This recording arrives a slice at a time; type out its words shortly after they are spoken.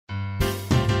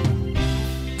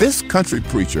This country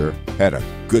preacher had a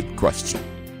good question.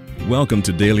 Welcome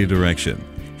to Daily Direction,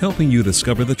 helping you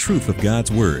discover the truth of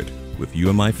God's Word with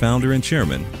UMI founder and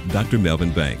chairman, Dr.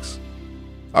 Melvin Banks.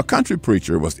 A country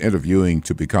preacher was interviewing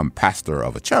to become pastor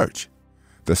of a church.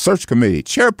 The search committee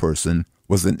chairperson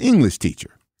was an English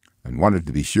teacher and wanted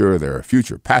to be sure their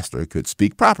future pastor could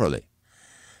speak properly.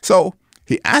 So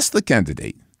he asked the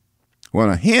candidate, when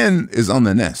a hen is on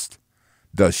the nest,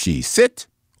 does she sit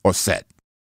or set?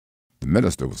 The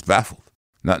minister was baffled,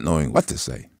 not knowing what to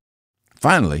say.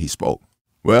 Finally, he spoke.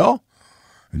 Well,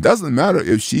 it doesn't matter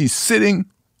if she's sitting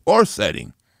or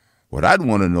setting. What I'd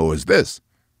want to know is this.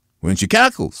 When she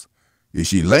cackles, is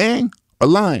she laying or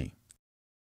lying?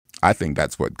 I think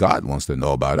that's what God wants to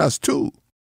know about us, too.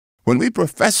 When we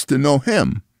profess to know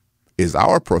Him, is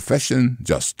our profession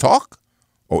just talk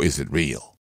or is it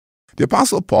real? The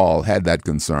Apostle Paul had that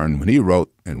concern when he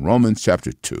wrote in Romans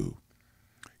chapter 2,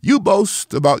 "You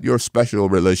boast about your special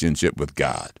relationship with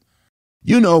God.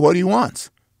 You know what He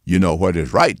wants. You know what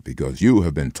is right because you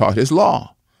have been taught His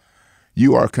law.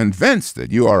 You are convinced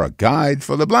that you are a guide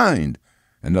for the blind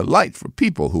and a light for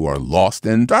people who are lost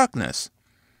in darkness.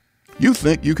 You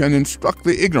think you can instruct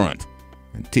the ignorant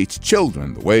and teach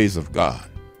children the ways of God.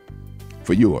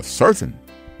 For you are certain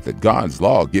that God's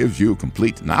law gives you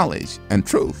complete knowledge and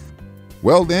truth.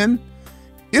 Well then,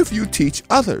 if you teach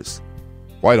others,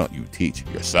 why don't you teach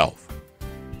yourself?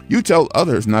 You tell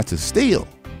others not to steal,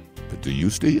 but do you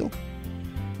steal?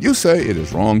 You say it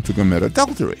is wrong to commit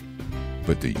adultery,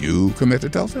 but do you commit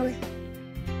adultery?"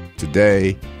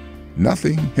 Today,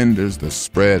 nothing hinders the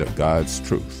spread of God's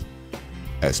truth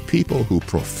as people who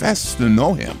profess to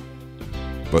know Him,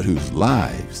 but whose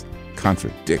lives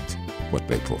contradict what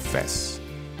they profess.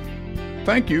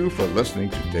 Thank you for listening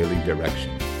to Daily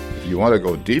Direction. If you want to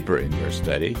go deeper in your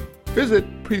study, visit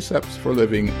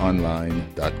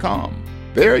preceptsforlivingonline.com.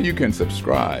 There you can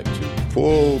subscribe to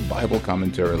full Bible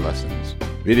commentary lessons,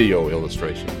 video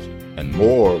illustrations, and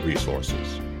more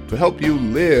resources to help you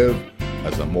live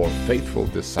as a more faithful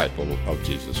disciple of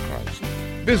Jesus Christ.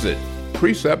 Visit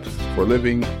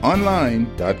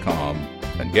preceptsforlivingonline.com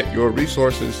and get your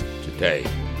resources today.